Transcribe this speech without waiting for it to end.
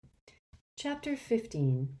Chapter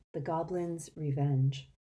 15 The Goblin's Revenge.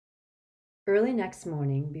 Early next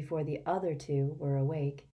morning, before the other two were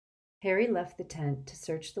awake, Harry left the tent to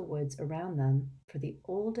search the woods around them for the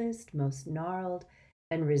oldest, most gnarled,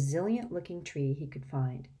 and resilient looking tree he could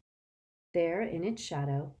find. There, in its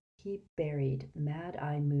shadow, he buried Mad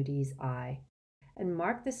Eye Moody's eye and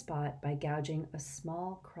marked the spot by gouging a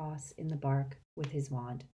small cross in the bark with his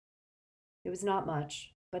wand. It was not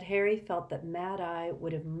much, but Harry felt that Mad Eye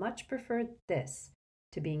would have much preferred this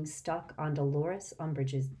to being stuck on Dolores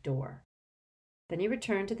Umbridge's door. Then he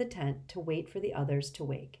returned to the tent to wait for the others to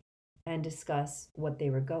wake and discuss what they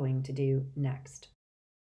were going to do next.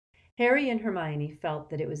 Harry and Hermione felt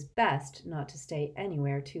that it was best not to stay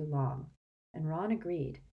anywhere too long, and Ron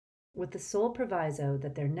agreed, with the sole proviso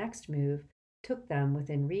that their next move took them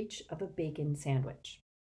within reach of a bacon sandwich.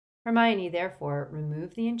 Hermione therefore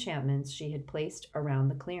removed the enchantments she had placed around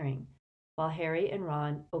the clearing, while Harry and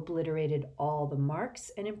Ron obliterated all the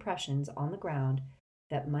marks and impressions on the ground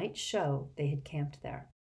that might show they had camped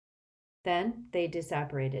there. Then they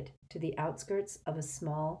disapparated to the outskirts of a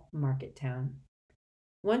small market town.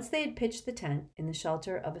 Once they had pitched the tent in the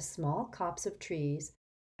shelter of a small copse of trees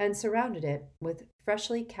and surrounded it with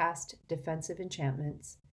freshly cast defensive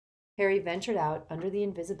enchantments, Harry ventured out under the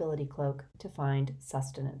invisibility cloak to find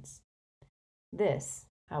sustenance. This,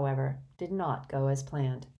 however, did not go as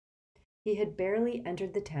planned. He had barely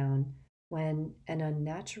entered the town when an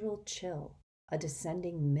unnatural chill, a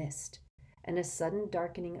descending mist, and a sudden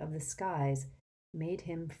darkening of the skies made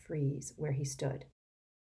him freeze where he stood.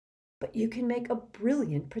 "But you can make a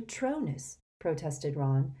brilliant Patronus," protested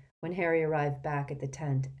Ron when Harry arrived back at the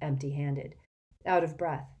tent empty-handed, out of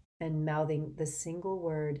breath, and mouthing the single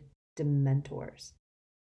word Dementors.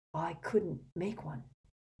 "I couldn't make one,"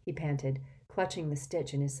 he panted, clutching the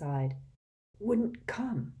stitch in his side. "Wouldn't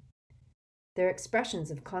come." Their expressions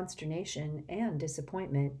of consternation and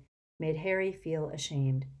disappointment made Harry feel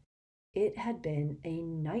ashamed. It had been a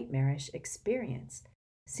nightmarish experience,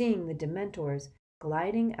 seeing the Dementors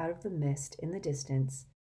gliding out of the mist in the distance,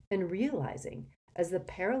 and realizing, as the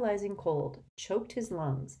paralyzing cold choked his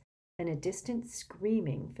lungs and a distant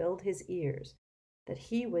screaming filled his ears, that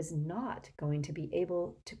he was not going to be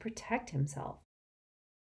able to protect himself.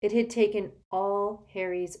 It had taken all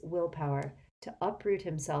Harry's willpower to uproot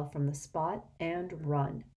himself from the spot and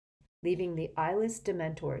run, leaving the eyeless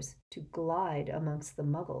Dementors to glide amongst the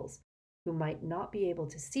Muggles, who might not be able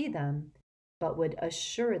to see them, but would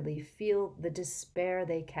assuredly feel the despair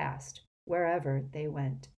they cast wherever they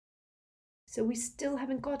went. "So we still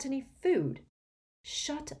haven't got any food?"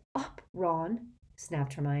 "Shut up, Ron,"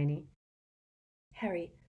 snapped Hermione.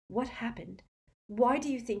 "Harry, what happened? Why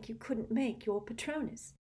do you think you couldn't make your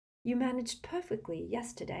Patronus? You managed perfectly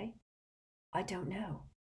yesterday." "I don't know."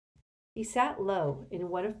 He sat low in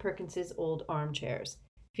one of Perkins's old armchairs,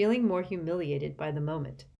 feeling more humiliated by the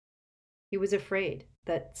moment. He was afraid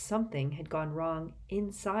that something had gone wrong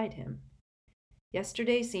inside him.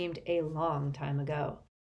 Yesterday seemed a long time ago.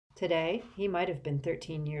 Today he might have been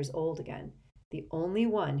 13 years old again, the only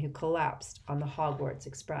one who collapsed on the Hogwarts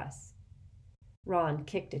Express. Ron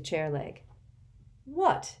kicked a chair leg.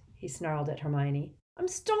 "What?" he snarled at Hermione. "I'm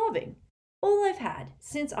starving. All I've had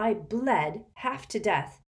since I bled half to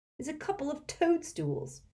death is a couple of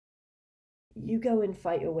toadstools." "You go and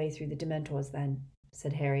fight your way through the Dementors, then,"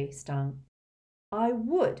 said Harry, stung. "I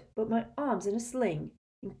would, but my arm's in a sling,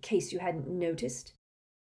 in case you hadn't noticed."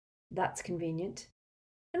 "That's convenient."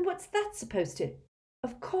 "And what's that supposed to—"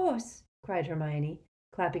 "Of course," cried Hermione,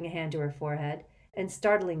 clapping a hand to her forehead and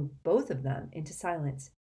startling both of them into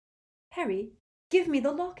silence. "Harry, give me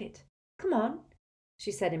the locket. Come on,"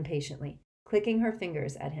 she said impatiently, clicking her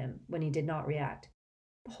fingers at him when he did not react.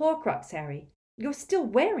 "The Horcrux, Harry. You're still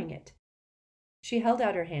wearing it." She held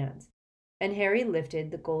out her hands, and Harry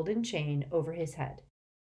lifted the golden chain over his head.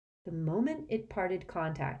 The moment it parted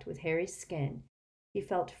contact with Harry's skin, he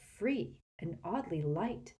felt free and oddly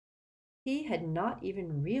light. He had not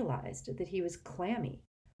even realized that he was clammy,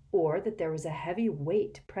 or that there was a heavy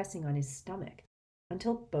weight pressing on his stomach,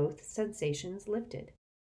 until both sensations lifted.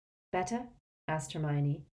 "Better?" asked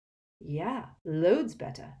Hermione. "Yeah, loads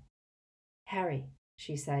better." "Harry,"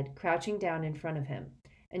 she said, crouching down in front of him,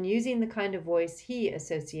 and using the kind of voice he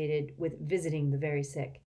associated with visiting the very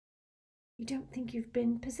sick. "You don't think you've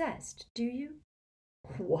been possessed, do you?"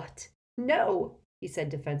 "What? No," he said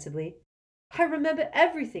defensively. "I remember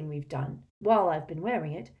everything we've done while I've been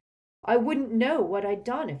wearing it. I wouldn't know what I'd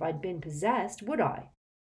done if I'd been possessed, would I?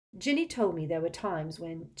 Ginny told me there were times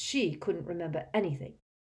when she couldn't remember anything."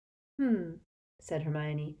 Said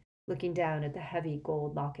Hermione, looking down at the heavy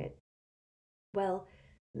gold locket. "Well,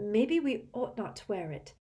 maybe we ought not to wear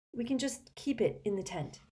it. We can just keep it in the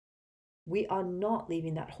tent." "We are not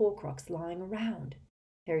leaving that Horcrux lying around,"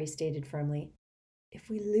 Harry stated firmly. "If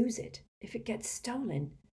we lose it, if it gets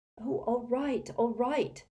stolen—" "Oh, all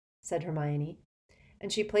right," said Hermione,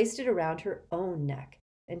 and she placed it around her own neck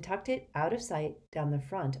and tucked it out of sight down the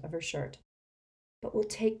front of her shirt. "But we'll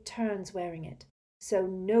take turns wearing it, so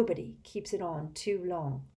nobody keeps it on too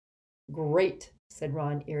long." "Great," said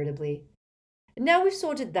Ron irritably. "And now we've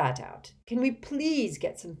sorted that out, can we please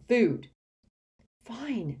get some food?"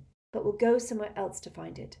 "Fine, but we'll go somewhere else to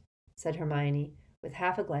find it," said Hermione, with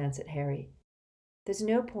half a glance at Harry. "There's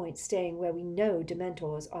no point staying where we know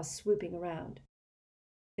Dementors are swooping around."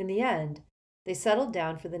 In the end, they settled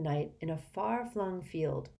down for the night in a far-flung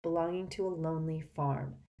field belonging to a lonely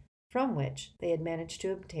farm, from which they had managed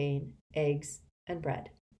to obtain eggs and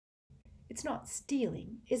bread. "It's not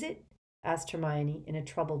stealing, is it?" asked Hermione in a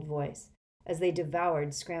troubled voice, as they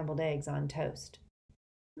devoured scrambled eggs on toast.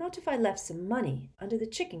 "Not if I left some money under the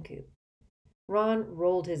chicken coop." Ron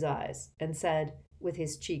rolled his eyes and said, with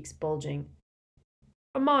his cheeks bulging,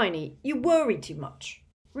 "Hermione, you worry too much.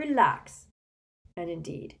 Relax." And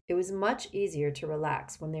indeed, it was much easier to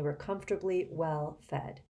relax when they were comfortably well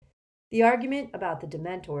fed. The argument about the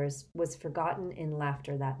Dementors was forgotten in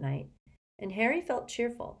laughter that night, and Harry felt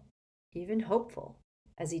cheerful, even hopeful,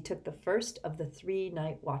 as he took the first of the 3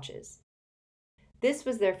 night watches. This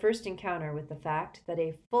was their first encounter with the fact that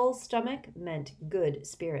a full stomach meant good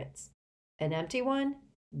spirits. An empty one,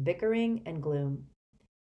 bickering and gloom.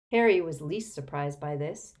 Harry was least surprised by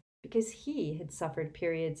this, because he had suffered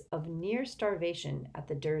periods of near starvation at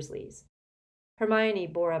the Dursleys. Hermione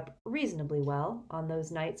bore up reasonably well on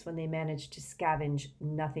those nights when they managed to scavenge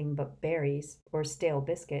nothing but berries or stale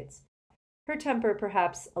biscuits, her temper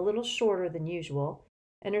perhaps a little shorter than usual,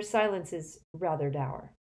 and her silences rather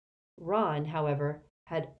dour. Ron, however,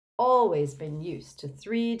 had always been used to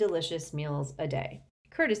 3 delicious meals a day,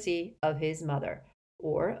 courtesy of his mother,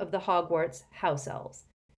 or of the Hogwarts house elves,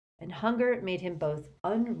 and hunger made him both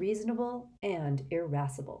unreasonable and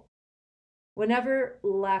irascible. Whenever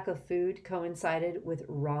lack of food coincided with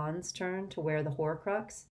Ron's turn to wear the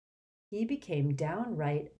Horcrux, he became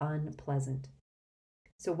downright unpleasant.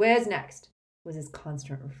 "So where's next?" was his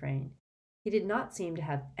constant refrain. He did not seem to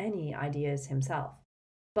have any ideas himself,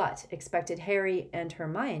 but expected Harry and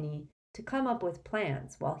Hermione to come up with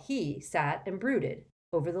plans while he sat and brooded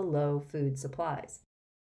over the low food supplies.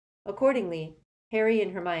 Accordingly, Harry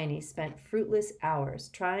and Hermione spent fruitless hours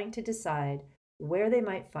trying to decide where they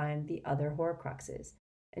might find the other Horcruxes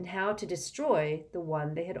and how to destroy the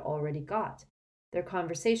one they had already got, their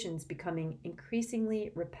conversations becoming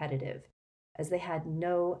increasingly repetitive as they had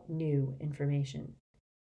no new information.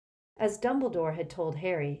 As Dumbledore had told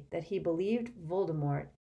Harry that he believed Voldemort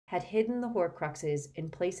had hidden the Horcruxes in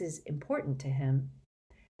places important to him,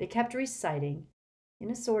 they kept reciting, in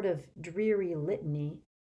a sort of dreary litany,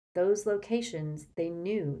 those locations they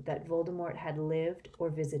knew that Voldemort had lived or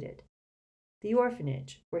visited. The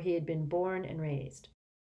orphanage, where he had been born and raised.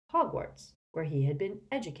 Hogwarts, where he had been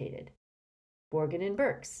educated. Borgin and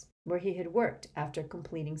Berks, where he had worked after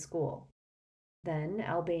completing school. Then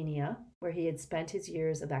Albania, where he had spent his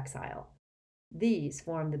years of exile. These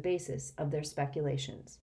formed the basis of their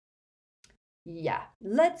speculations. "Yeah,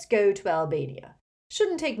 let's go to Albania.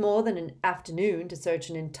 Shouldn't take more than an afternoon to search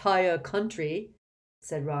an entire country,"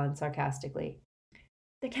 said Ron sarcastically.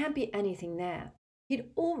 "There can't be anything there.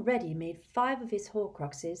 He'd already made 5 of his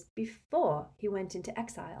Horcruxes before he went into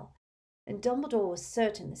exile, and Dumbledore was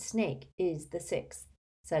certain the snake is the 6th,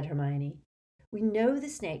 said Hermione. "We know the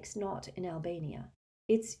snake's not in Albania.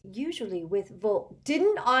 It's usually with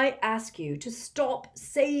Didn't I ask you to stop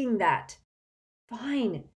saying that?"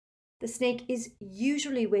 "Fine. The snake is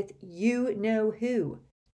usually with you-know-who.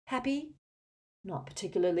 Happy?" "Not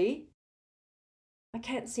particularly." "I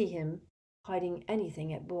can't see him hiding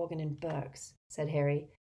anything at Borgin and Berks," said Harry,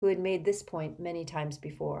 who had made this point many times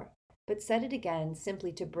before, but said it again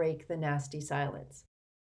simply to break the nasty silence.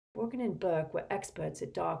 Borgin and Berk were experts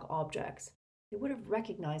at dark objects. They would have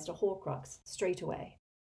recognized a Horcrux straight away.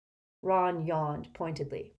 Ron yawned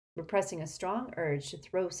pointedly, repressing a strong urge to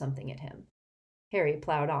throw something at him. Harry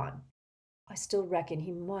plowed on. "I still reckon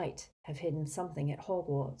he might have hidden something at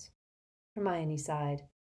Hogwarts." Hermione sighed.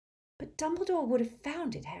 "But Dumbledore would have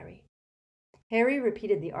found it, Harry." Harry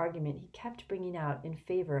repeated the argument he kept bringing out in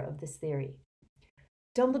favor of this theory.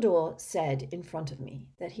 "Dumbledore said in front of me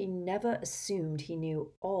that he never assumed he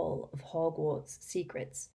knew all of Hogwarts'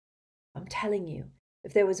 secrets. I'm telling you,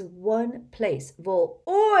 if there was one place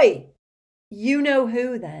Oi! You know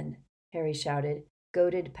who, then," Harry shouted,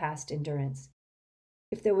 goaded past endurance.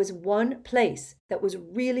 If there was one place that was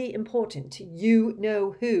really important to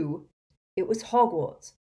you-know-who, it was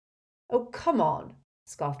Hogwarts. Oh, come on,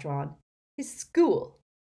 scoffed Ron. His school.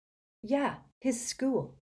 Yeah, his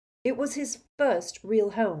school. It was his first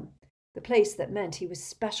real home, the place that meant he was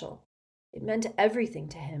special. It meant everything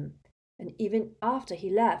to him, and even after he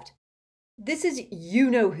left. This is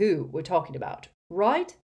you-know-who we're talking about,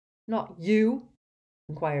 right? Not you?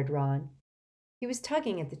 Inquired Ron. He was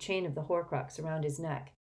tugging at the chain of the Horcrux around his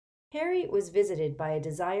neck. Harry was visited by a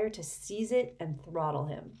desire to seize it and throttle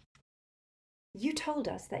him. You told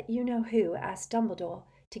us that you-know-who asked Dumbledore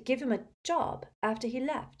to give him a job after he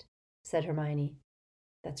left, said Hermione.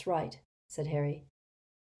 That's right, said Harry.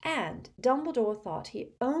 And Dumbledore thought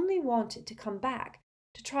he only wanted to come back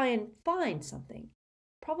to try and find something,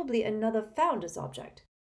 probably another Founder's object,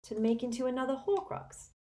 to make into another Horcrux.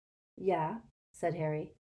 Yeah, said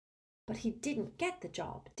Harry. But he didn't get the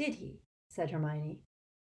job, did he? Said Hermione.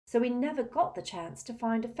 So he never got the chance to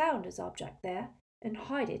find a Founder's object there and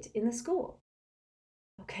hide it in the school.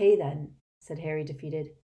 Okay then, said Harry, defeated.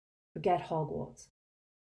 Forget Hogwarts.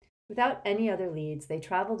 Without any other leads, they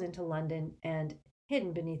traveled into London and,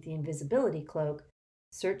 hidden beneath the invisibility cloak,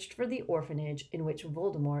 searched for the orphanage in which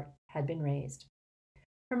Voldemort had been raised.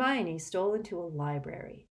 Hermione stole into a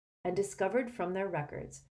library and discovered from their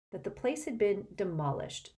records that the place had been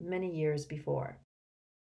demolished many years before.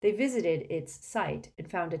 They visited its site and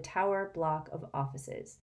found a tower block of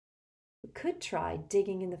offices. We could try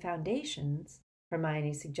digging in the foundations,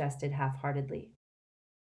 Hermione suggested half-heartedly.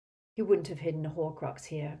 He wouldn't have hidden a Horcrux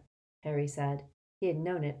here, Harry said. He had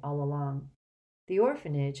known it all along. The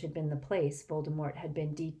orphanage had been the place Voldemort had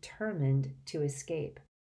been determined to escape.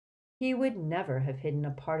 He would never have hidden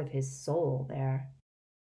a part of his soul there.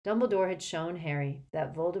 Dumbledore had shown Harry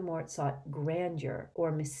that Voldemort sought grandeur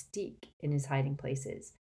or mystique in his hiding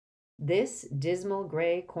places. This dismal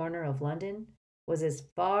grey corner of London was as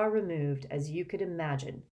far removed as you could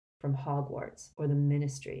imagine from Hogwarts or the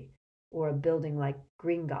Ministry, or a building like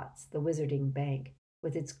Gringotts, the Wizarding Bank,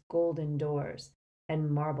 with its golden doors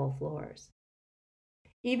and marble floors.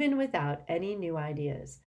 Even without any new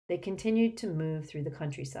ideas, they continued to move through the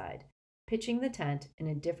countryside, pitching the tent in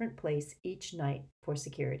a different place each night for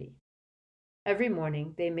security. Every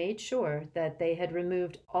morning they made sure that they had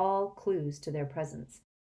removed all clues to their presence,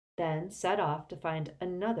 then set off to find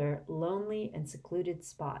another lonely and secluded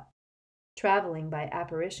spot, traveling by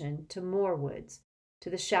apparition to more woods, to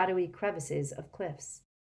the shadowy crevices of cliffs,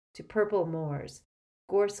 to purple moors,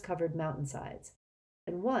 gorse-covered mountainsides,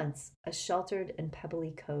 and once a sheltered and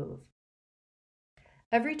pebbly cove.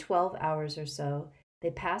 Every 12 hours or so, they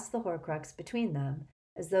passed the Horcrux between them,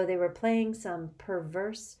 as though they were playing some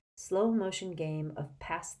perverse, slow-motion game of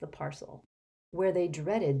pass the parcel, where they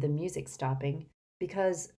dreaded the music stopping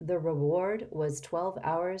because the reward was 12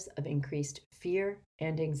 hours of increased fear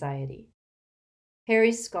and anxiety.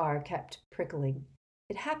 Harry's scar kept prickling.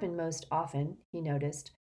 It happened most often, he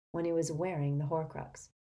noticed, when he was wearing the Horcrux.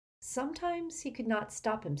 Sometimes he could not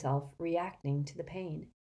stop himself reacting to the pain.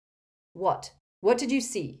 What? What did you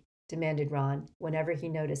see? Demanded Ron, whenever he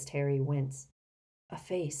noticed Harry wince. A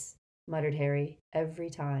face, muttered Harry,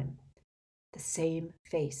 every time. The same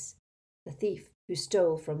face. The thief who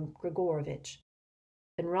stole from Grigorovitch.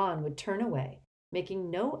 And Ron would turn away,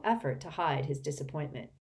 making no effort to hide his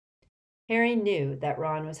disappointment. Harry knew that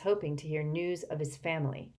Ron was hoping to hear news of his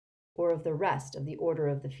family, or of the rest of the Order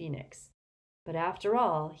of the Phoenix. But after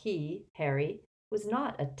all, he, Harry, was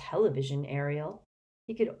not a television Ariel.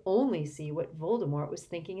 He could only see what Voldemort was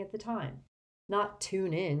thinking at the time, not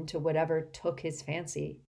tune in to whatever took his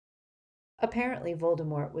fancy. Apparently,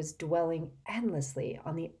 Voldemort was dwelling endlessly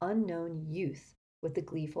on the unknown youth with the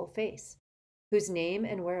gleeful face, whose name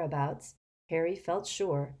and whereabouts, Harry felt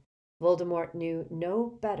sure, Voldemort knew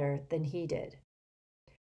no better than he did.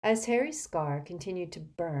 As Harry's scar continued to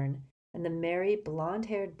burn and the merry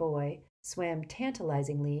blonde-haired boy swam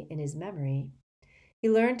tantalizingly in his memory, he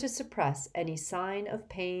learned to suppress any sign of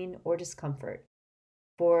pain or discomfort,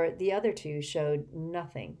 for the other two showed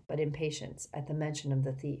nothing but impatience at the mention of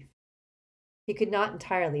the thief. He could not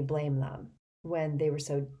entirely blame them when they were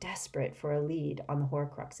so desperate for a lead on the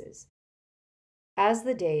Horcruxes. As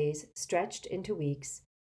the days stretched into weeks,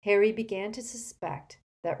 Harry began to suspect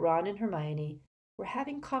that Ron and Hermione were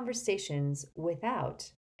having conversations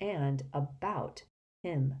without and about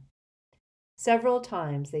him. Several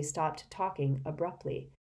times they stopped talking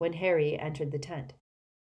abruptly when Harry entered the tent,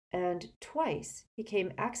 and twice he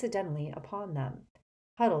came accidentally upon them,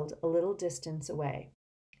 huddled a little distance away,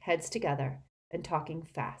 heads together and talking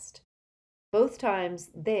fast. Both times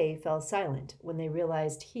they fell silent when they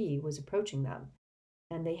realized he was approaching them,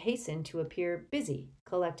 and they hastened to appear busy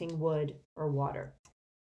collecting wood or water.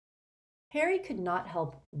 Harry could not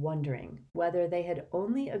help wondering whether they had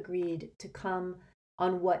only agreed to come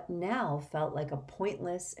on what now felt like a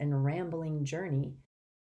pointless and rambling journey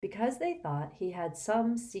because they thought he had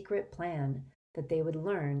some secret plan that they would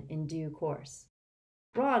learn in due course.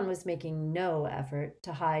 Ron was making no effort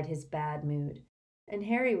to hide his bad mood, and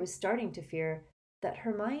Harry was starting to fear that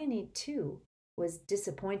Hermione, too, was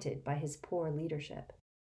disappointed by his poor leadership.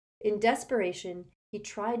 In desperation, he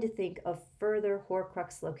tried to think of further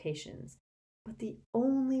Horcrux locations, but the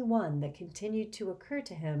only one that continued to occur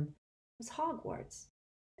to him was Hogwarts.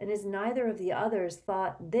 And as neither of the others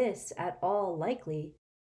thought this at all likely,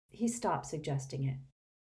 he stopped suggesting it.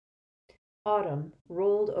 Autumn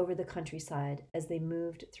rolled over the countryside as they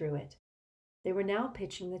moved through it. They were now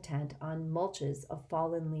pitching the tent on mulches of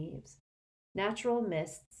fallen leaves. Natural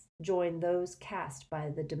mists joined those cast by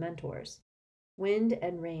the Dementors. Wind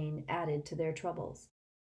and rain added to their troubles.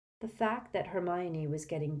 The fact that Hermione was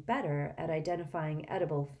getting better at identifying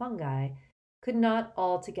edible fungi could not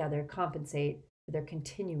altogether compensate for their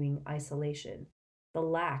continuing isolation, the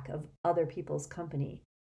lack of other people's company,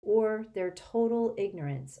 or their total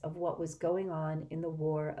ignorance of what was going on in the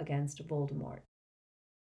war against Voldemort.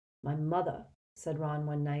 "My mother," said Ron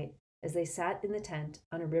one night as they sat in the tent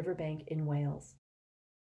on a riverbank in Wales,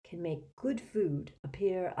 "can make good food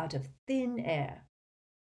appear out of thin air."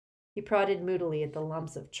 He prodded moodily at the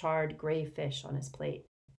lumps of charred gray fish on his plate.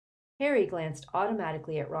 Harry glanced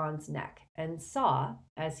automatically at Ron's neck and saw,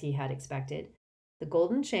 as he had expected, the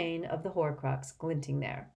golden chain of the Horcrux glinting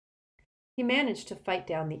there. He managed to fight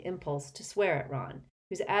down the impulse to swear at Ron,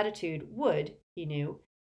 whose attitude would, he knew,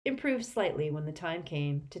 improve slightly when the time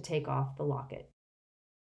came to take off the locket.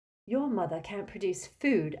 "Your mother can't produce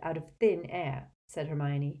food out of thin air," said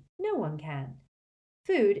Hermione. "No one can.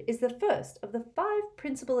 Food is the first of the 5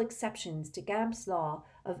 principal exceptions to Gamp's law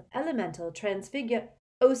of elemental transfigure—"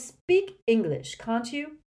 "Oh, speak English, can't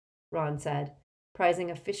you?" Ron said, prizing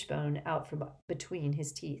a fishbone out from between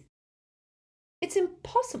his teeth. "It's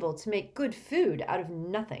impossible to make good food out of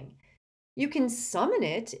nothing. You can summon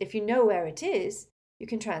it if you know where it is. You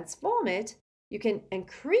can transform it. You can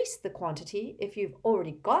increase the quantity if you've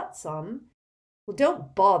already got some." "Well,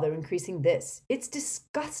 don't bother increasing this. It's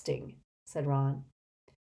disgusting," said Ron.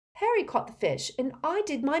 "Harry caught the fish, and I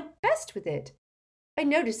did my best with it. I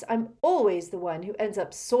notice I'm always the one who ends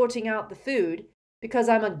up sorting out the food, because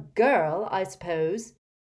I'm a girl, I suppose."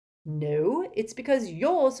 "No, it's because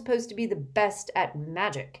you're supposed to be the best at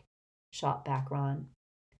magic," shot back Ron.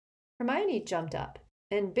 Hermione jumped up,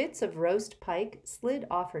 and bits of roast pike slid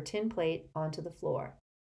off her tin plate onto the floor.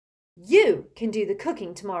 "You can do the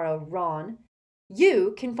cooking tomorrow, Ron.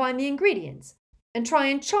 You can find the ingredients and try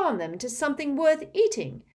and charm them into something worth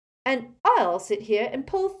eating. And I'll sit here and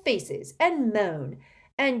pull faces and moan,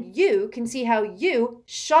 and you can see how you—"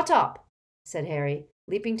 "Shut up," said Harry,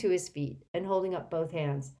 leaping to his feet and holding up both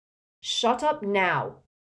hands. "Shut up now."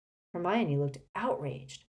 Hermione looked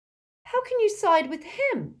outraged. "How can you side with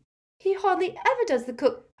him? He hardly ever does the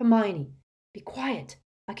cook—" "Hermione, be quiet.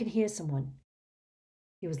 I can hear someone."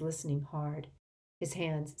 He was listening hard, his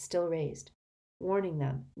hands still raised, warning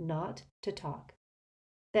them not to talk.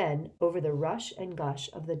 Then, over the rush and gush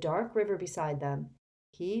of the dark river beside them,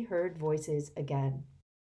 he heard voices again.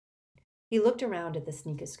 He looked around at the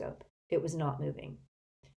sneakoscope. It was not moving.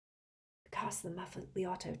 "Cast the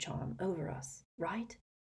Muffliotto charm over us, right?"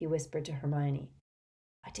 he whispered to Hermione.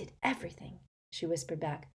 "I did everything," she whispered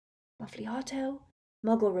back. "Muffliotto,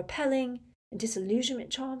 Muggle repelling, and disillusionment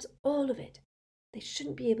charms, all of it. They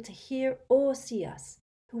shouldn't be able to hear or see us,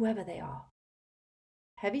 whoever they are."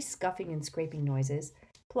 Heavy scuffing and scraping noises,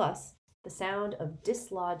 plus the sound of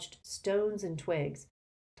dislodged stones and twigs,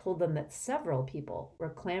 told them that several people were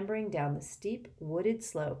clambering down the steep wooded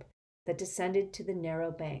slope that descended to the narrow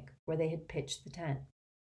bank where they had pitched the tent.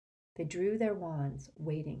 They drew their wands,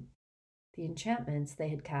 waiting. The enchantments they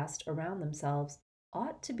had cast around themselves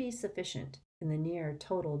ought to be sufficient in the near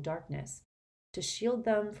total darkness to shield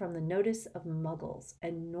them from the notice of muggles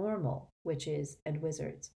and normal witches and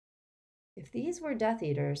wizards. If these were Death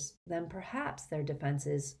Eaters, then perhaps their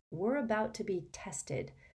defenses were about to be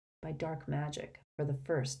tested by dark magic for the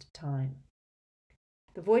first time.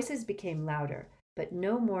 The voices became louder, but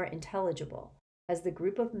no more intelligible, as the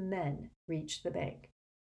group of men reached the bank.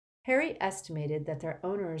 Harry estimated that their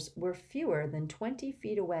owners were fewer than 20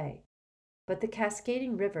 feet away, but the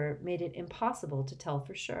cascading river made it impossible to tell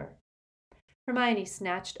for sure. Hermione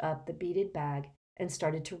snatched up the beaded bag and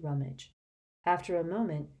started to rummage. After a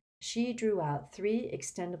moment, she drew out 3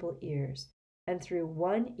 extendable ears and threw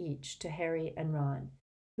one each to Harry and Ron,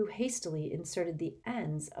 who hastily inserted the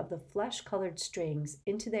ends of the flesh-colored strings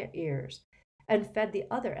into their ears and fed the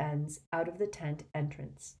other ends out of the tent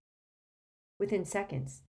entrance. Within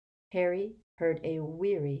seconds, Harry heard a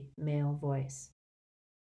weary male voice.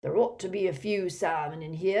 "There ought to be a few salmon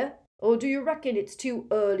in here, or do you reckon it's too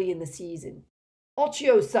early in the season?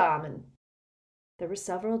 Ochio salmon!" There were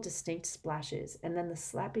several distinct splashes, and then the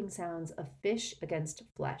slapping sounds of fish against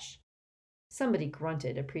flesh. Somebody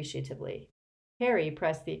grunted appreciatively. Harry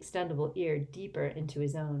pressed the extendable ear deeper into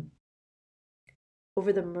his own.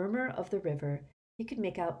 Over the murmur of the river, he could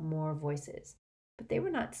make out more voices, but they were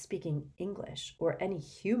not speaking English or any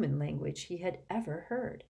human language he had ever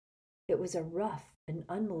heard. It was a rough and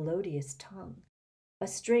unmelodious tongue, a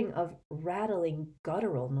string of rattling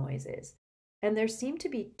guttural noises, and there seemed to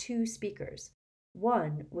be two speakers,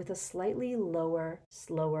 one with a slightly lower,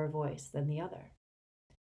 slower voice than the other.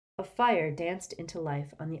 A fire danced into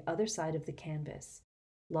life on the other side of the canvas.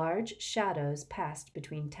 Large shadows passed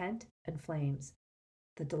between tent and flames.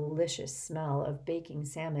 The delicious smell of baking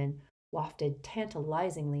salmon wafted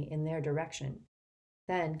tantalizingly in their direction.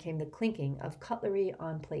 Then came the clinking of cutlery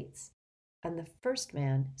on plates, and the first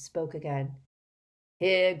man spoke again.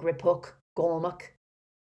 "Here, Griphook, Gormuck."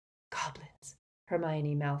 "Goblins,"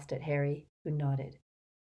 Hermione mouthed at Harry, who nodded.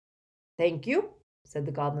 "Thank you," said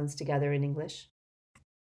the goblins together in English.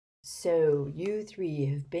 "So you three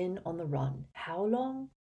have been on the run. How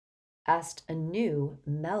long?" asked a new,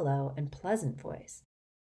 mellow, and pleasant voice.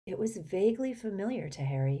 It was vaguely familiar to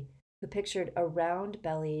Harry, who pictured a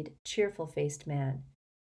round-bellied, cheerful-faced man.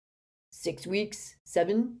 6 weeks,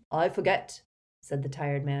 7, I forget," said the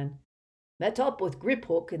tired man. "Met up with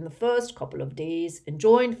Griphook in the first couple of days and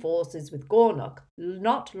joined forces with Gornuck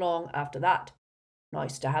not long after that.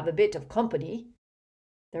 Nice to have a bit of company."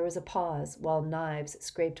 There was a pause while knives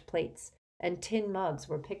scraped plates and tin mugs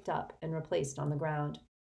were picked up and replaced on the ground.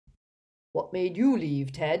 "What made you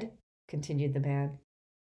leave, Ted?" continued the man.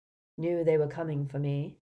 "Knew they were coming for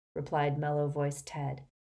me," replied mellow-voiced Ted,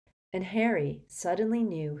 and Harry suddenly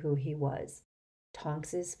knew who he was,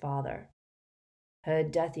 Tonks's father.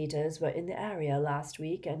 "Heard Death Eaters were in the area last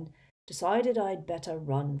week and decided I'd better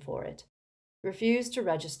run for it. Refused to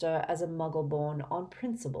register as a Muggle-born on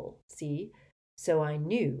principle, see? So I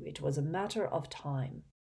knew it was a matter of time.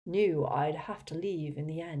 Knew I'd have to leave in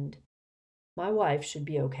the end. My wife should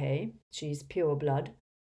be okay. She's pure blood.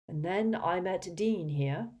 And then I met Dean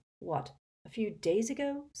here. What, a few days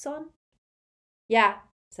ago, son?" "Yeah,"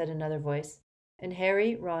 said another voice, and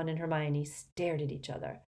Harry, Ron, and Hermione stared at each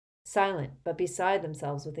other, silent but beside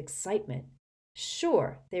themselves with excitement.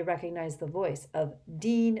 Sure, they recognized the voice of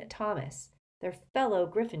Dean Thomas, their fellow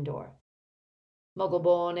Gryffindor.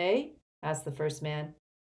 "Muggle-born, eh?" asked the first man.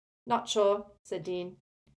 "Not sure," said Dean.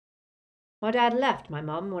 "My dad left my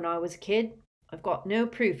mum when I was a kid. I've got no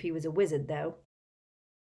proof he was a wizard, though."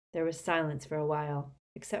 There was silence for a while,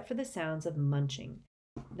 except for the sounds of munching.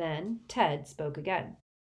 Then Ted spoke again.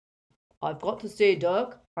 "I've got to say,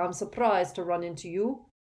 Dirk, I'm surprised to run into you.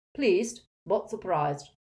 Pleased, but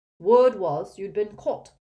surprised. Word was you'd been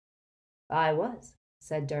caught." "I was,"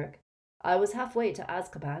 said Dirk. "I was halfway to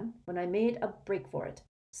Azkaban when I made a break for it,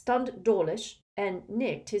 stunned Dawlish, and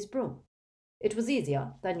nicked his broom. It was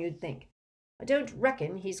easier than you'd think. I don't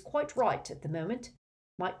reckon he's quite right at the moment.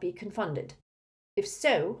 Might be confounded. If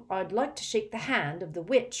so, I'd like to shake the hand of the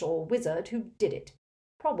witch or wizard who did it.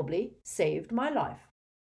 Probably saved my life."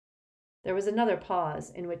 There was another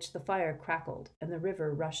pause in which the fire crackled and the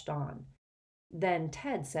river rushed on. Then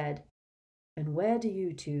Ted said, "And where do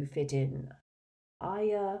you two fit in?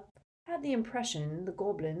 I had the impression the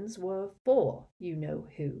goblins were for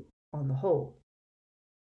you-know-who, on the whole."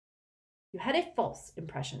 "You had a false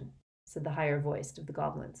impression," said the higher voiced of the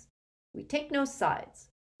goblins. "We take no sides.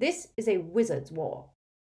 This is a wizard's war."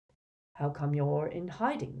 "How come you're in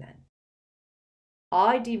hiding, then?"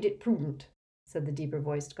 "I deemed it prudent," said the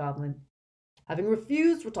deeper-voiced goblin. "Having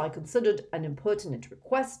refused what I considered an impertinent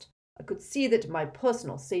request, I could see that my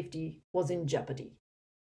personal safety was in jeopardy."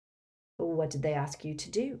 "What did they ask you to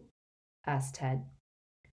do?" asked Ted.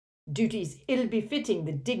 "Duties ill-befitting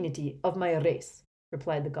the dignity of my race,"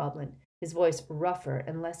 replied the goblin, his voice rougher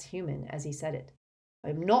and less human as he said it. "I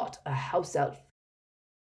am not a house elf."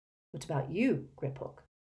 "What about you, Griphook?"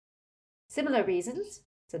 "Similar reasons,"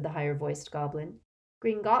 said the higher-voiced goblin.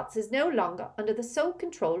 "Gringotts is no longer under the sole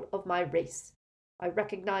control of my race. I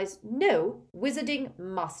recognize no wizarding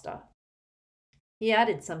master." He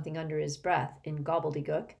added something under his breath in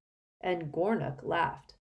gobbledygook, and Gornuck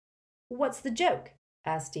laughed. "What's the joke?"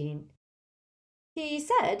 asked Dean. "He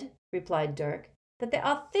said," replied Dirk, "that there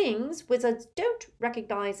are things wizards don't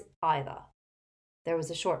recognize either." There was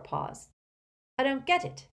a short pause. I don't get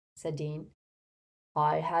it, said Dean.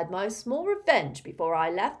 I had my small revenge before I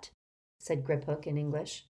left, said Griphook in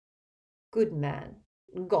English. Good man.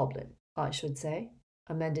 Goblin, I should say,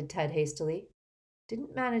 amended Ted hastily.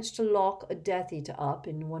 Didn't manage to lock a Death Eater up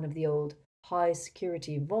in one of the old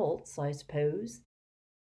high-security vaults, I suppose.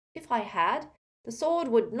 If I had, the sword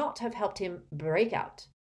would not have helped him break out,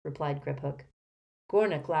 replied Griphook.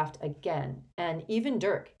 Gornak laughed again, and even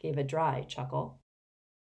Dirk gave a dry chuckle.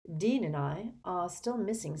 Dean and I are still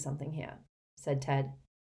missing something here, said Ted.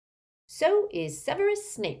 So is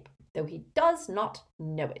Severus Snape, though he does not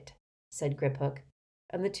know it, said Griphook,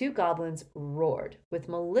 and the two goblins roared with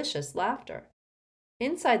malicious laughter.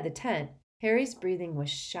 Inside the tent, Harry's breathing was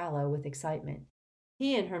shallow with excitement.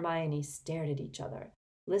 He and Hermione stared at each other,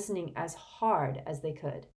 listening as hard as they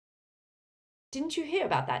could. Didn't you hear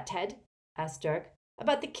about that, Ted? Asked Dirk.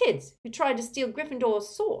 About the kids who tried to steal Gryffindor's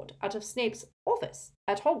sword out of Snape's office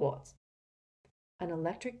at Hogwarts. An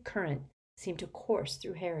electric current seemed to course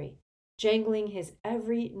through Harry, jangling his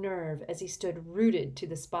every nerve as he stood rooted to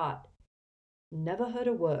the spot. Never heard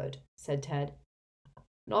a word, said Ted.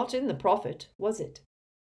 Not in the Prophet, was it?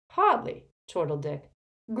 Hardly, chortled Dick.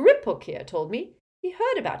 Griphook here told me he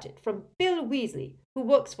heard about it from Bill Weasley, who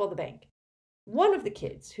works for the bank. One of the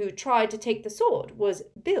kids who tried to take the sword was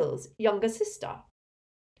Bill's younger sister.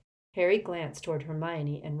 Harry glanced toward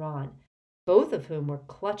Hermione and Ron, both of whom were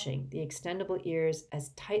clutching the extendable ears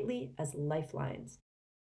as tightly as lifelines.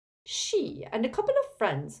 She and a couple of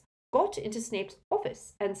friends got into Snape's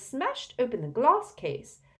office and smashed open the glass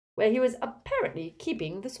case where he was apparently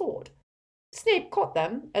keeping the sword. Snape caught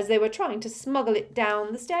them as they were trying to smuggle it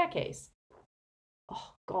down the staircase.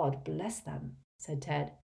 Oh, God bless them, said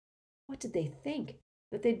Ted. What did they think?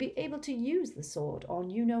 That they'd be able to use the sword on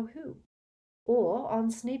you-know-who? Or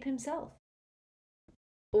on Snape himself?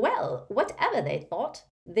 Well, whatever they thought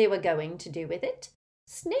they were going to do with it,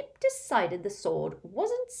 Snape decided the sword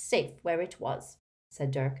wasn't safe where it was,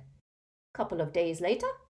 said Dirk. Couple of days later,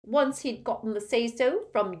 once he'd gotten the say-so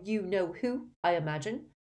from you-know-who, I imagine,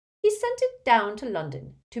 he sent it down to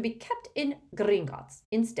London to be kept in Gringotts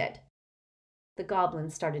instead. The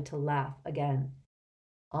goblin started to laugh again.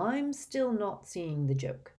 I'm still not seeing the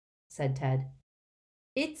joke, said Ted.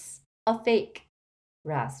 It's a fake,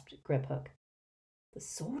 rasped Griphook. The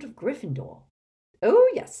Sword of Gryffindor?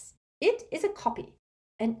 Oh, yes, it is a copy.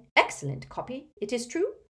 An excellent copy, it is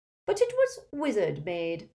true, but it was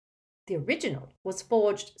wizard-made. The original was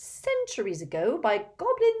forged centuries ago by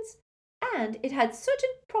goblins, and it had certain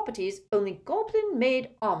properties only goblin-made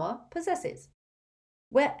armor possesses.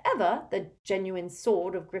 Wherever the genuine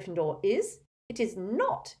Sword of Gryffindor is, it is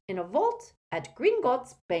not in a vault at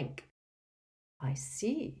Gringotts Bank. I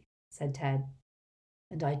see, said Ted.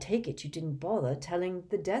 And I take it you didn't bother telling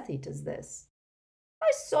the Death Eaters this.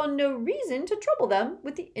 I saw no reason to trouble them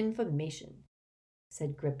with the information,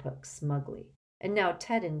 said Griphook smugly, and now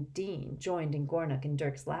Ted and Dean joined in Gornak and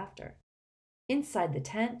Dirk's laughter. Inside the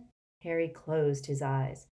tent, Harry closed his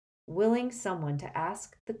eyes, willing someone to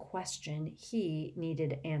ask the question he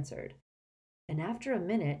needed answered. And after a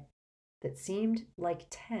minute that seemed like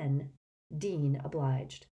 10, Dean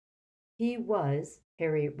obliged. He was,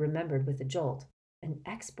 Harry remembered with a jolt, an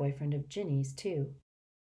ex-boyfriend of Ginny's, too.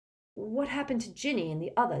 What happened to Ginny and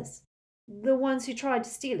the others? The ones who tried to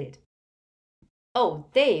steal it? Oh,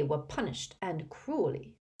 they were punished, and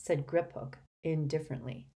cruelly, said Griphook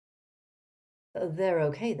indifferently. They're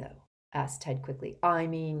okay, though, asked Ted quickly. I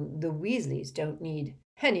mean, the Weasleys don't need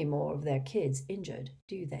any more of their kids injured,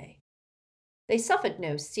 do they? They suffered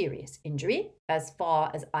no serious injury, as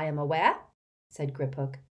far as I am aware, said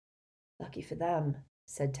Griphook. Lucky for them,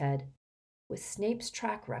 said Ted. With Snape's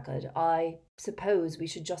track record, I suppose we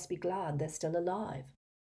should just be glad they're still alive.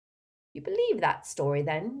 You believe that story,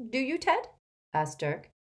 then, do you, Ted? Asked Dirk.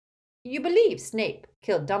 You believe Snape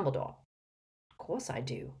killed Dumbledore? Of course I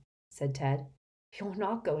do, said Ted. You're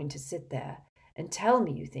not going to sit there and tell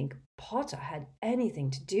me you think Potter had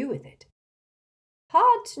anything to do with it.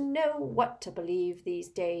 Hard to know what to believe these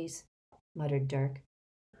days, muttered Dirk.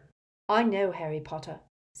 I know Harry Potter,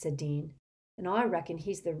 said Dean, and I reckon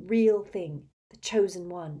he's the real thing, the chosen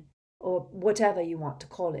one, or whatever you want to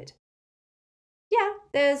call it. Yeah,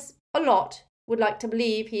 there's a lot would like to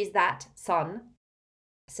believe he's that, son,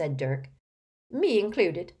 said Dirk, me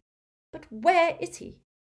included. But where is he?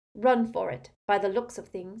 Run for it, by the looks of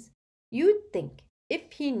things. You'd think,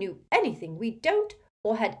 if he knew anything we don't,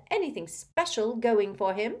 or had anything special going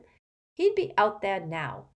for him, he'd be out there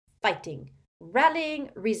now, fighting, rallying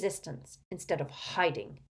resistance instead of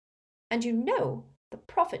hiding. And you know, the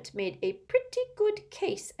Prophet made a pretty good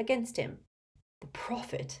case against him. The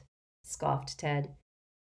Prophet? Scoffed Ted.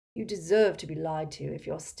 You deserve to be lied to if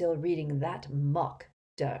you're still reading that muck,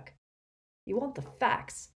 Dirk. You want the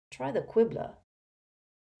facts? Try the Quibbler.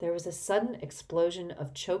 There was a sudden explosion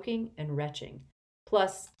of choking and retching,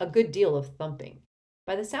 plus a good deal of thumping.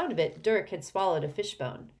 By the sound of it, Dirk had swallowed a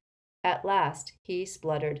fishbone. At last, he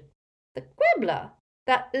spluttered, "The Quibbler!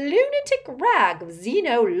 That lunatic rag of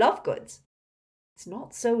Zeno Lovegood's!" "It's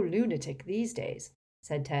not so lunatic these days,"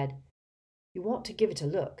 said Ted. "You want to give it a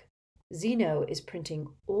look. Zeno is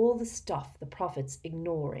printing all the stuff the prophet's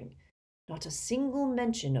ignoring. Not a single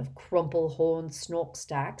mention of crumple-horned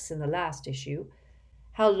snorkstacks in the last issue.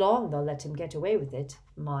 How long they'll let him get away with it,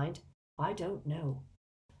 mind, I don't know.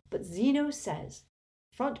 But Zeno says,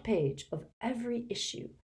 front page of every issue,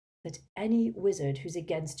 that any wizard who's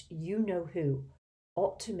against you-know-who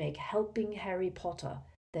ought to make helping Harry Potter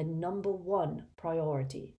their #1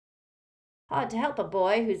 priority." "Hard to help a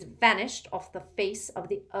boy who's vanished off the face of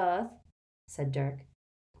the earth," said Dirk.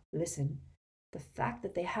 "Listen, the fact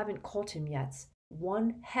that they haven't caught him yet's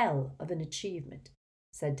one hell of an achievement,"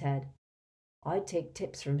 said Ted. "I'd take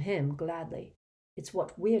tips from him gladly. It's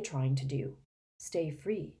what we're trying to do. Stay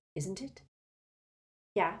free, isn't it?"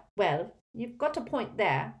 "Yeah, well, you've got a point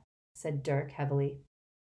there," said Dirk heavily.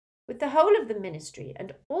 "With the whole of the ministry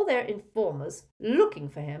and all their informers looking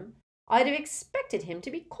for him, I'd have expected him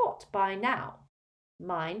to be caught by now.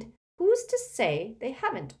 Mind, who's to say they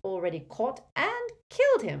haven't already caught and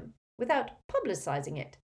killed him without publicizing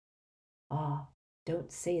it?" "Ah,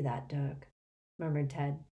 don't say that, Dirk," murmured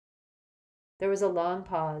Ted. There was a long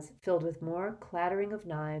pause, filled with more clattering of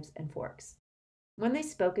knives and forks. When they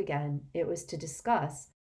spoke again, it was to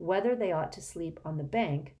discuss whether they ought to sleep on the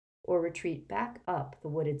bank or retreat back up the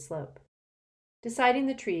wooded slope. Deciding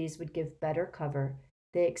the trees would give better cover,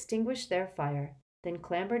 they extinguished their fire, then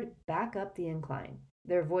clambered back up the incline,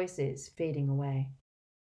 their voices fading away.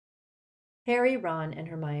 Harry, Ron, and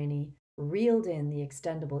Hermione reeled in the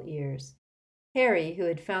extendable ears. Harry, who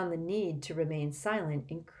had found the need to remain silent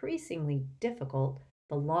increasingly difficult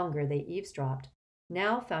the longer they eavesdropped,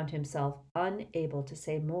 now found himself unable to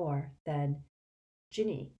say more than,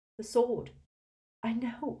 "Ginny, the sword." "I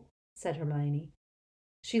know," said Hermione.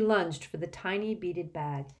 She lunged for the tiny beaded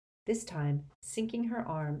bag, this time sinking her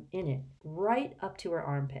arm in it right up to her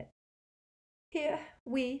armpit. "Here,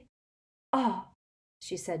 Ah,"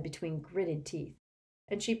 she said between gritted teeth,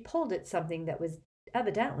 and she pulled at something that was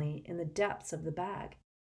evidently in the depths of the bag.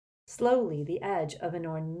 Slowly, the edge of an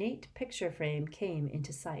ornate picture frame came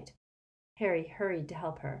into sight. Harry hurried to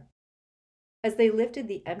help her. As they lifted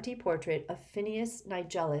the empty portrait of Phineas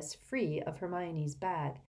Nigellus free of Hermione's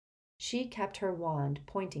bag, she kept her wand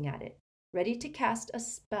pointing at it, ready to cast a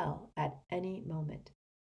spell at any moment.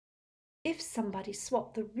 "If somebody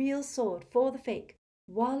swapped the real sword for the fake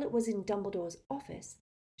while it was in Dumbledore's office,"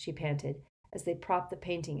 she panted, as they propped the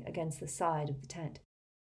painting against the side of the tent,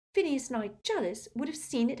 "Phineas Nigellus would have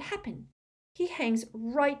seen it happen. He hangs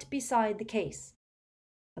right beside the case."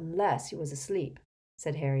 "Unless he was asleep,"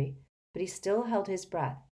 said Harry, but he still held his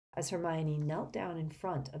breath as Hermione knelt down in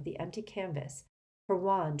front of the empty canvas, her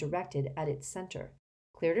wand directed at its center,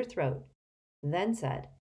 cleared her throat, then said,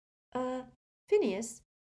 Phineas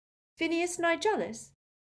Nigellus?"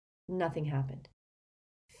 Nothing happened.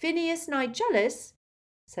 "Phineas Nigellus?"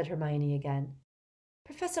 said Hermione again.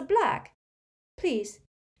 "Professor Black, please,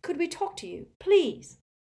 could we talk to you, please?"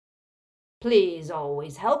 "Please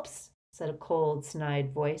always helps," said a cold,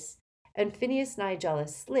 snide voice, and Phineas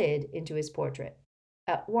Nigellus slid into his portrait.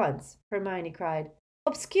 At once, Hermione cried,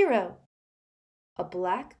 "Obscuro!" A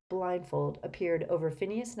black blindfold appeared over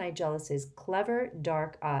Phineas Nigellus's clever,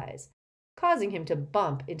 dark eyes, causing him to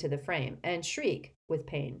bump into the frame and shriek with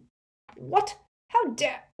pain. "What? How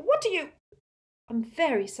dare? What do you—" "I'm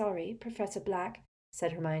very sorry, Professor Black,"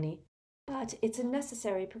 said Hermione, "but it's a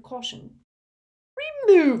necessary precaution."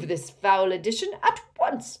 "Remove this foul addition at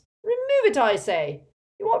once! Remove it, I say!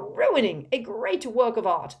 You are ruining a great work of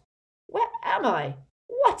art! Where am I?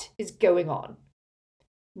 What is going on?"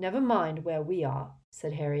 "Never mind where we are,"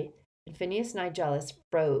 said Harry, and Phineas Nigellus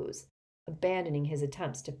froze, abandoning his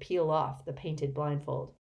attempts to peel off the painted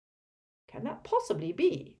blindfold. Can that possibly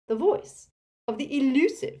be the voice of the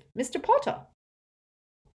elusive Mr. Potter?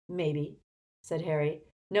 "Maybe," said Harry,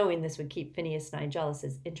 knowing this would keep Phineas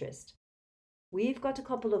Nigellus's interest. "We've got a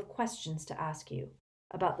couple of questions to ask you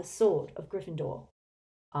about the sword of Gryffindor."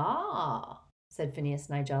 "Ah," said Phineas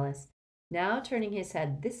Nigellus, now turning his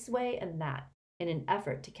head this way and that in an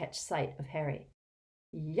effort to catch sight of Harry.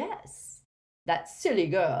 "Yes, that silly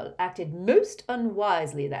girl acted most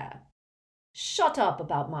unwisely there." "Shut up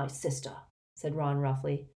about my sister," said Ron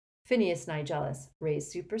roughly. Phineas Nigellus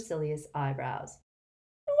raised supercilious eyebrows.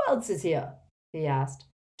 "Who else is here?" he asked,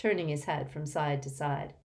 turning his head from side to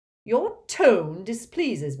side. "Your tone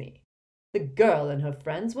displeases me. The girl and her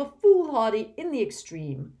friends were foolhardy in the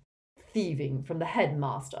extreme, thieving from the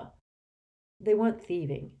headmaster." "They weren't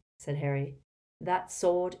thieving," said Harry. "That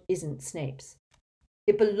sword isn't Snape's."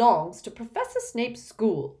 "It belongs to Professor Snape's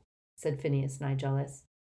school," said Phineas Nigellus.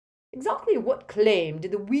 "Exactly what claim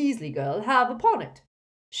did the Weasley girl have upon it?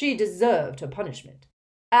 She deserved her punishment,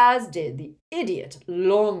 as did the idiot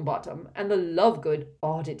Longbottom and the Lovegood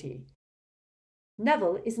oddity."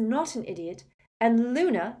 "Neville is not an idiot, and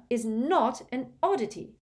Luna is not an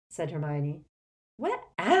oddity," said Hermione. "Where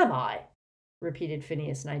am I?" repeated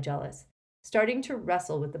Phineas Nigellus, starting to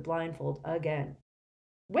wrestle with the blindfold again.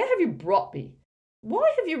 "Where have you brought me?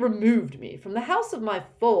 Why have you removed me from the house of my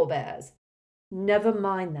forebears?" "Never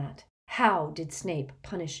mind that. How did Snape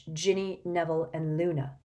punish Ginny, Neville, and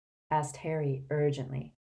Luna?" asked Harry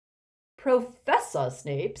urgently. "Professor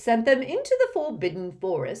Snape sent them into the Forbidden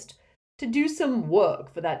Forest to do some work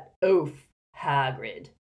for that oaf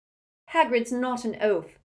Hagrid." "Hagrid's not an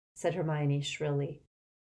oaf," said Hermione shrilly.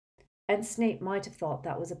 "And Snape might have thought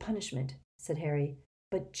that was a punishment," said Harry.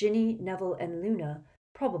 "But Ginny, Neville, and Luna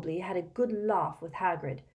probably had a good laugh with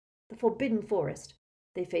Hagrid. The Forbidden Forest.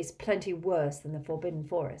 They face plenty worse than the Forbidden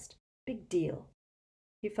Forest. Big deal."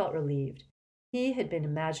 He felt relieved. He had been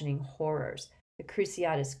imagining horrors, the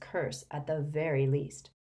Cruciatus curse at the very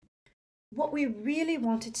least. "What we really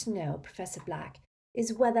wanted to know, Professor Black,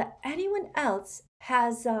 is whether anyone else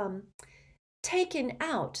has, taken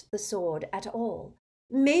out the sword at all.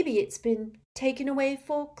 Maybe it's been taken away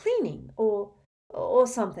for cleaning or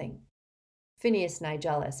something." Phineas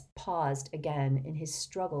Nigellus paused again in his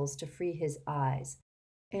struggles to free his eyes,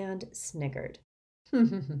 and sniggered.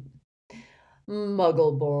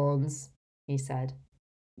 "Muggle-borns," he said.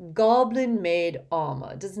 "Goblin-made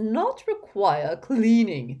armor does not require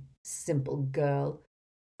cleaning, simple girl.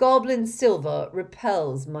 Goblin silver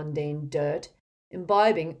repels mundane dirt,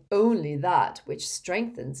 imbibing only that which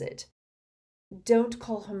strengthens it." "Don't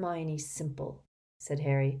call Hermione simple," said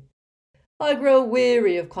Harry. "I grow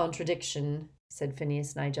weary of contradiction," said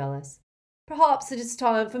Phineas Nigellus. "Perhaps it is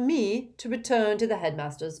time for me to return to the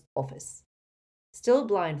headmaster's office." Still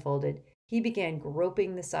blindfolded, he began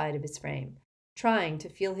groping the side of his frame, trying to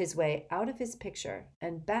feel his way out of his picture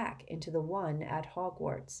and back into the one at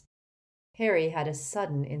Hogwarts. Harry had a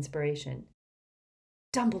sudden inspiration.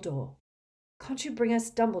 "Dumbledore! Can't you bring us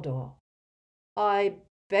Dumbledore?" "I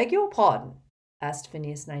beg your pardon?" asked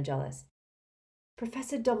Phineas Nigellus.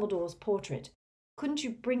 "Professor Dumbledore's portrait. Couldn't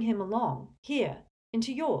you bring him along, here,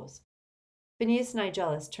 into yours?" Phineas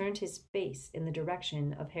Nigellus turned his face in the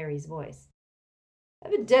direction of Harry's voice.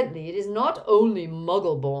 "Evidently it is not only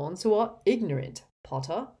Muggle-borns who are ignorant,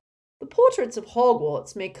 Potter. The portraits of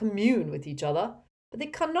Hogwarts may commune with each other, but they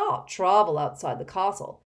cannot travel outside the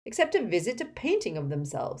castle, except to visit a painting of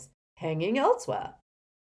themselves, hanging elsewhere.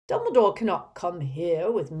 Dumbledore cannot come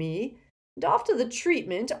here with me, and after the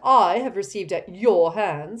treatment I have received at your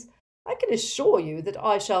hands, I can assure you that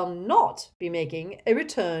I shall not be making a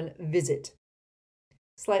return visit."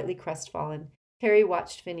 Slightly crestfallen, Harry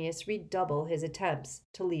watched Phineas redouble his attempts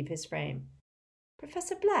to leave his frame.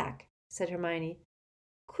 "Professor Black," said Hermione,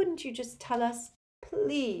 "couldn't you just tell us,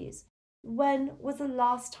 please, when was the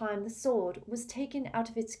last time the sword was taken out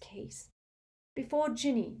of its case? Before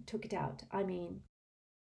Ginny took it out, I mean."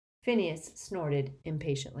 Phineas snorted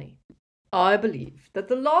impatiently. "I believe that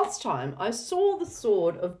the last time I saw the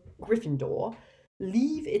sword of Gryffindor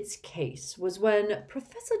leave its case was when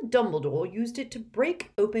Professor Dumbledore used it to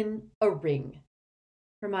break open a ring."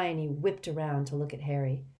 Hermione whipped around to look at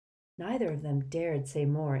Harry. Neither of them dared say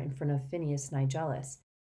more in front of Phineas Nigellus,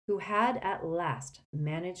 who had at last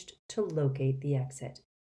managed to locate the exit.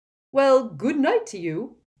 "Well, good night to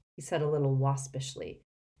you," he said a little waspishly,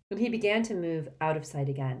 and he began to move out of sight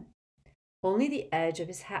again. Only the edge of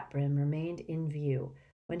his hat brim remained in view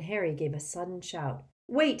when Harry gave a sudden shout.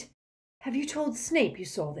 "Wait! Have you told Snape you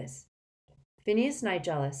saw this?" Phineas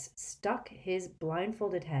Nigellus stuck his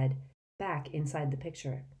blindfolded head back inside the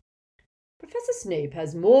picture. "Professor Snape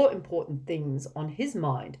has more important things on his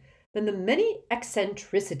mind than the many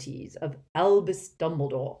eccentricities of Albus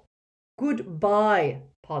Dumbledore. Goodbye,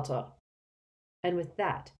 Potter." And with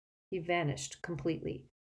that, he vanished completely,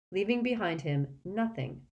 leaving behind him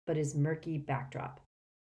nothing but his murky backdrop.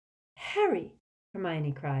 "Harry!"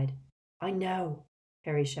 Hermione cried. "I know,"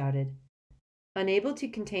 Harry shouted. Unable to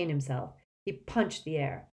contain himself, he punched the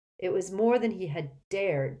air. It was more than he had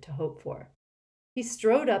dared to hope for. He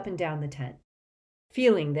strode up and down the tent,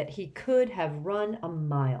 feeling that he could have run a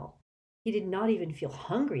mile. He did not even feel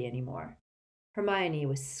hungry anymore. Hermione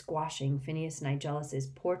was squashing Phineas Nigellus's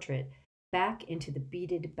portrait back into the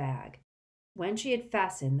beaded bag. When she had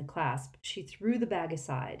fastened the clasp, she threw the bag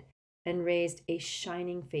aside and raised a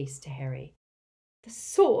shining face to Harry. The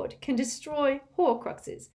sword can destroy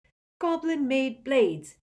Horcruxes. Goblin-made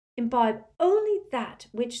blades imbibe only that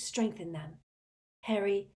which strengthen them.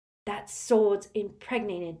 Harry, that sword's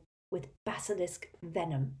impregnated with basilisk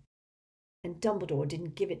venom. And Dumbledore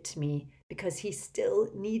didn't give it to me because he still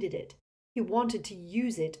needed it. He wanted to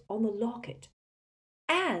use it on the locket.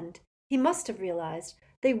 And he must have realized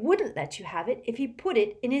they wouldn't let you have it if he put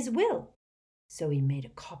it in his will. So he made a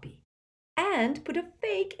copy and put a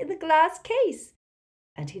fake in the glass case.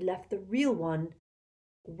 And he left the real one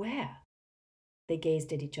where? They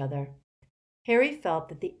gazed at each other. Harry felt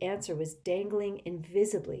that the answer was dangling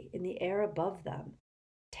invisibly in the air above them,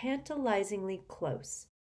 tantalizingly close.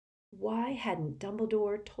 Why hadn't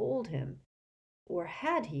Dumbledore told him? Or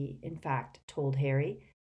had he, in fact, told Harry,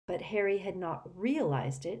 but Harry had not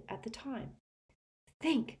realized it at the time?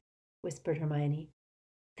 Think, whispered Hermione.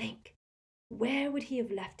 Think. Where would he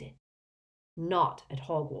have left it? Not at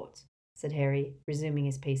Hogwarts, said Harry, resuming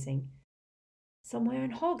his pacing. Somewhere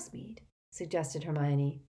in Hogsmeade, suggested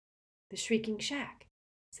Hermione. The Shrieking Shack,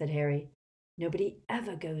 said Harry. Nobody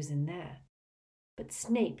ever goes in there. But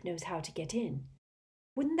Snape knows how to get in.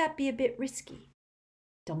 Wouldn't that be a bit risky?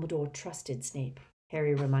 Dumbledore trusted Snape,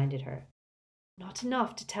 Harry reminded her. Not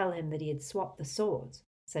enough to tell him that he had swapped the swords,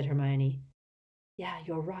 said Hermione. Yeah,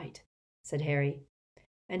 you're right, said Harry.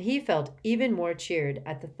 And he felt even more cheered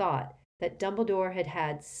at the thought that Dumbledore had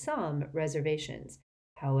had some reservations,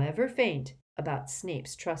 however faint, about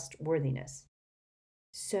Snape's trustworthiness.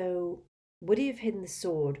 So, would he have hidden the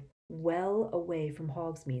sword well away from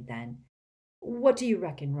Hogsmeade then? What do you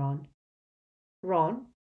reckon, Ron? Ron?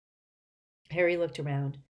 Harry looked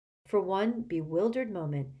around. For one bewildered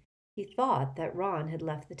moment, he thought that Ron had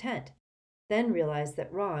left the tent, then realized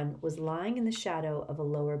that Ron was lying in the shadow of a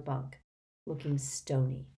lower bunk, looking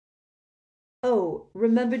stony. Oh,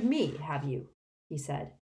 remembered me, have you? He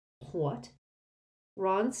said. What?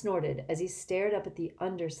 Ron snorted as he stared up at the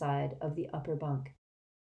underside of the upper bunk.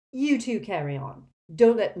 You two carry on.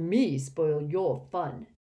 Don't let me spoil your fun.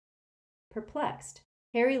 Perplexed,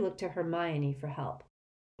 Harry looked to Hermione for help,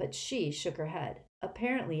 but she shook her head,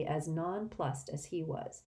 apparently as nonplussed as he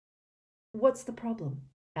was. What's the problem?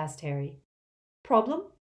 Asked Harry. Problem?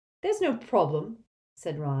 There's no problem,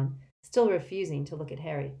 said Ron, still refusing to look at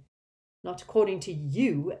Harry. Not according to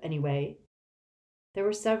you, anyway. There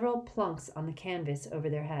were several plunks on the canvas over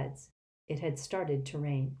their heads. It had started to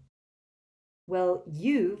rain. Well,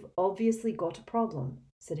 you've obviously got a problem,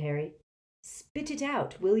 said Harry. Spit it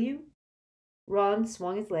out, will you? Ron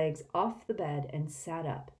swung his legs off the bed and sat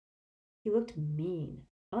up. He looked mean,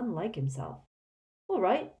 unlike himself. All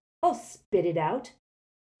right, I'll spit it out.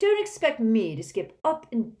 Don't expect me to skip up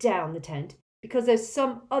and down the tent because there's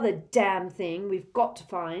some other damn thing we've got to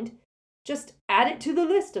find. Just add it to the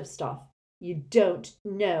list of stuff you don't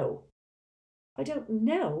know. I don't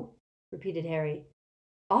know, repeated Harry.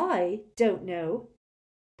 I don't know.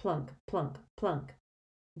 Plunk, plunk, plunk.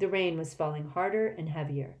 The rain was falling harder and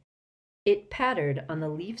heavier. It pattered on the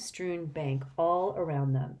leaf-strewn bank all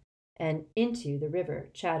around them and into the river,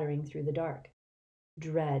 chattering through the dark.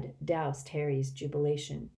 Dread doused Harry's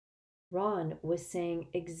jubilation. Ron was saying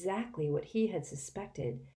exactly what he had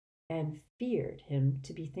suspected and feared him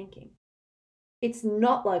to be thinking. It's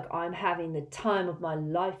not like I'm having the time of my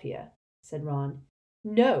life here, said Ron.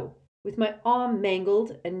 No, with my arm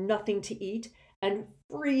mangled and nothing to eat and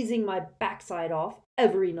freezing my backside off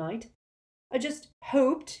every night. I just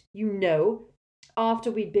hoped,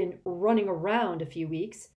 after we'd been running around a few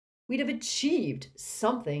weeks, we'd have achieved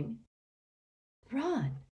something.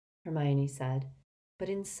 Ron, Hermione said, but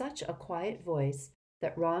in such a quiet voice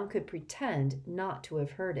that Ron could pretend not to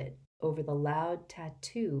have heard it over the loud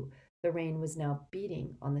tattoo the rain was now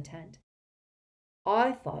beating on the tent.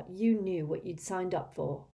 I thought you knew what you'd signed up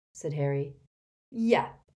for, said Harry. Yeah,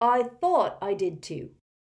 I thought I did too.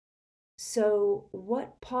 So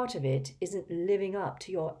what part of it isn't living up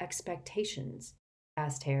to your expectations?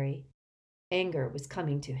 Asked Harry. Anger was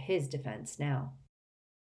coming to his defense now.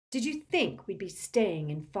 Did you think we'd be staying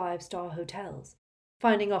in 5-star hotels,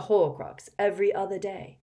 finding a Horcrux every other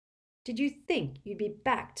day? Did you think you'd be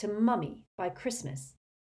back to Mummy by Christmas?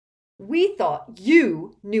 We thought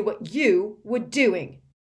you knew what you were doing,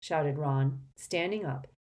 shouted Ron, standing up,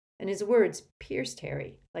 and his words pierced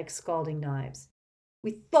Harry like scalding knives.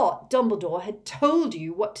 We thought Dumbledore had told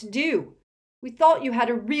you what to do. We thought you had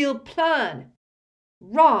a real plan.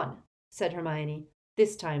 Ron, said Hermione,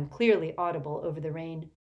 this time clearly audible over the rain,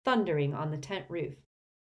 thundering on the tent roof.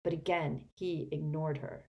 But again he ignored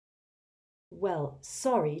her. Well,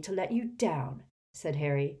 sorry to let you down, said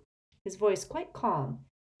Harry, his voice quite calm,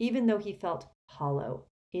 even though he felt hollow,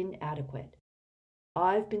 inadequate.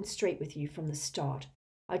 I've been straight with you from the start.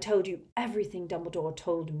 I told you everything Dumbledore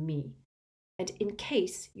told me. And in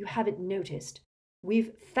case you haven't noticed,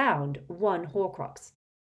 we've found one Horcrux.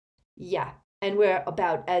 Yeah, and we're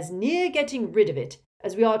about as near getting rid of it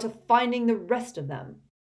as we are to finding the rest of them.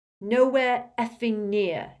 Nowhere effing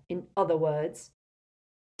near, in other words.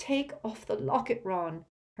 Take off the locket, Ron,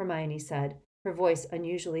 Hermione said, her voice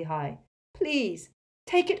unusually high. Please,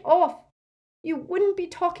 take it off. You wouldn't be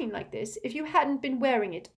talking like this if you hadn't been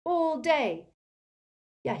wearing it all day.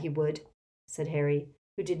 Yeah, he would, said Harry,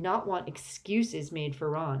 who did not want excuses made for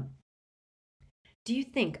Ron. Do you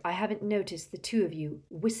think I haven't noticed the two of you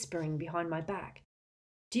whispering behind my back?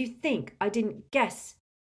 Do you think I didn't guess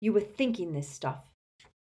you were thinking this stuff?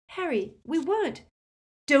 Harry, we weren't.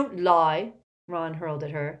 Don't lie, Ron hurled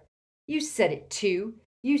at her. You said it too.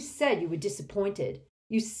 You said you were disappointed.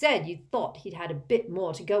 You said you thought he'd had a bit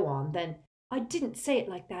more to go on than. I didn't say it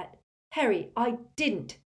like that. Harry, I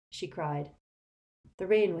didn't, she cried. The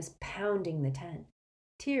rain was pounding the tent.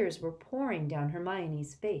 Tears were pouring down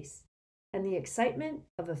Hermione's face, and the excitement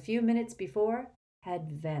of a few minutes before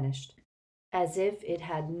had vanished, as if it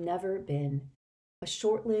had never been. A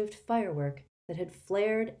short-lived firework that had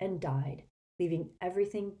flared and died, leaving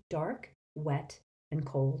everything dark, wet, and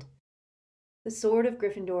cold. The sword of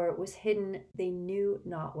Gryffindor was hidden they knew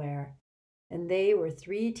not where, and they were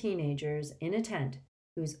 3 teenagers in a tent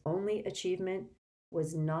whose only achievement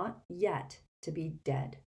was not yet to be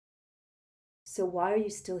dead. So why are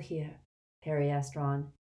you still here? Harry asked Ron.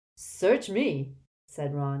 Search me,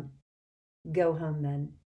 said Ron. Go home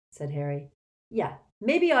then, said Harry. Yeah,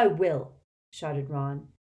 maybe I will, shouted Ron,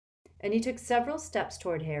 and he took several steps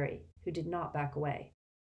toward Harry, who did not back away.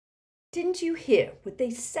 Didn't you hear what they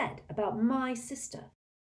said about my sister?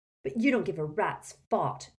 But you don't give a rat's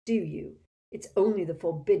fart, do you? It's only the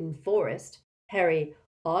Forbidden Forest. Harry,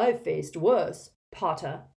 I've faced worse.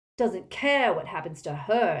 Potter doesn't care what happens to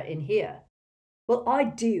her in here. Well, I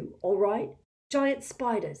do, all right? Giant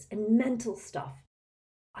spiders and mental stuff.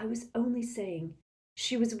 I was only saying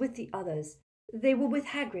she was with the others. They were with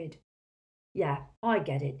Hagrid. Yeah, I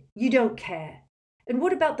get it. You don't care. And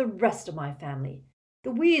what about the rest of my family?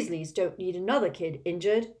 The Weasleys don't need another kid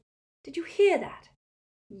injured. Did you hear that?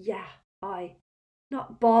 Yeah,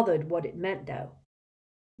 not bothered what it meant, though.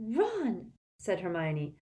 Ron, said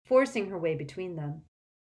Hermione, forcing her way between them.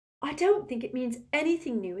 I don't think it means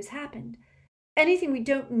anything new has happened. Anything we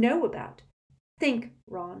don't know about. Think,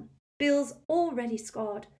 Ron. Bill's already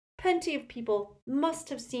scarred. Plenty of people must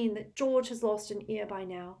have seen that George has lost an ear by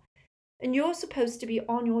now. And you're supposed to be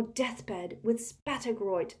on your deathbed with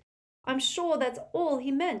Spattergroit. I'm sure that's all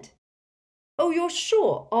he meant. Oh, you're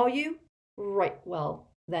sure, are you? Right, well,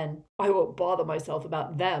 then I won't bother myself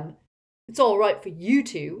about them. It's all right for you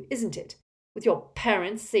two, isn't it? With your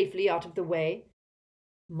parents safely out of the way.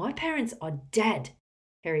 My parents are dead,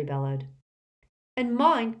 Harry bellowed. And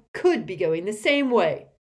mine could be going the same way,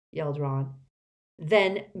 yelled Ron.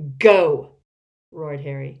 Then go, roared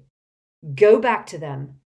Harry. Go back to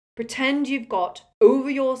them. Pretend you've got over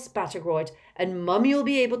your Spattergroit, and Mummy'll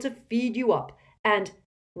be able to feed you up. And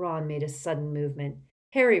Ron made a sudden movement.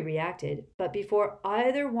 Harry reacted, but before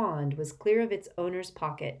either wand was clear of its owner's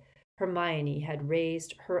pocket, Hermione had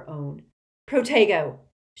raised her own. Protego,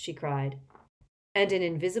 she cried, and an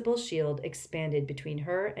invisible shield expanded between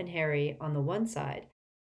her and Harry on the one side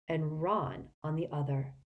and Ron on the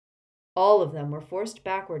other. All of them were forced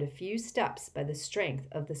backward a few steps by the strength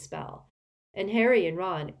of the spell, and Harry and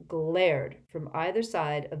Ron glared from either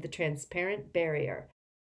side of the transparent barrier,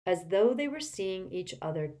 as though they were seeing each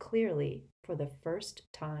other clearly for the first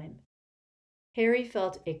time. Harry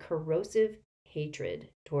felt a corrosive hatred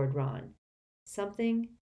toward Ron. Something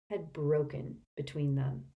had broken between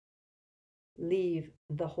them. Leave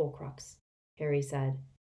the Horcrux, Harry said.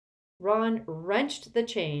 Ron wrenched the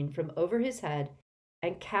chain from over his head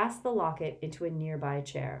and cast the locket into a nearby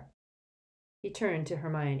chair. He turned to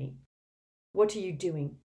Hermione. What are you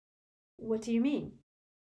doing? What do you mean?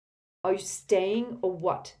 Are you staying or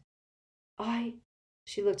what?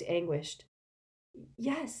 She looked anguished.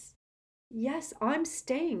 Yes, I'm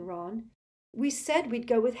staying, Ron. We said we'd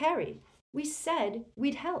go with Harry. We said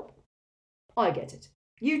we'd help. I get it.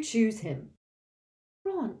 You choose him.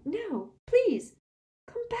 Ron, no, please.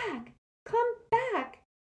 Come back. Come back.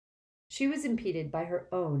 She was impeded by her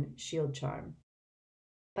own shield charm.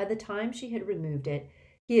 By the time she had removed it,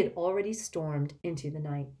 he had already stormed into the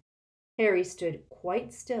night. Harry stood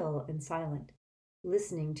quite still and silent,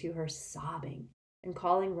 listening to her sobbing and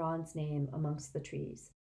calling Ron's name amongst the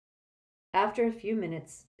trees. After a few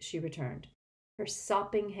minutes, she returned, her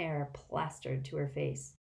sopping hair plastered to her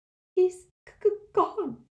face. He's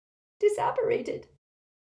gone, disapparated.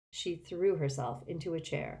 She threw herself into a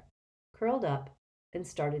chair, curled up, and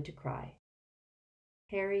started to cry.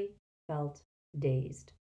 Harry felt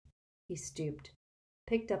dazed. He stooped,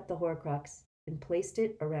 picked up the Horcrux, and placed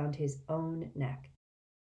it around his own neck.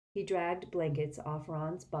 He dragged blankets off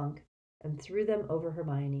Ron's bunk and threw them over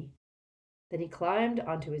Hermione. Then he climbed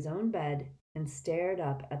onto his own bed and stared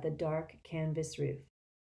up at the dark canvas roof,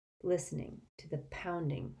 listening to the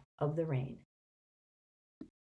pounding of the rain.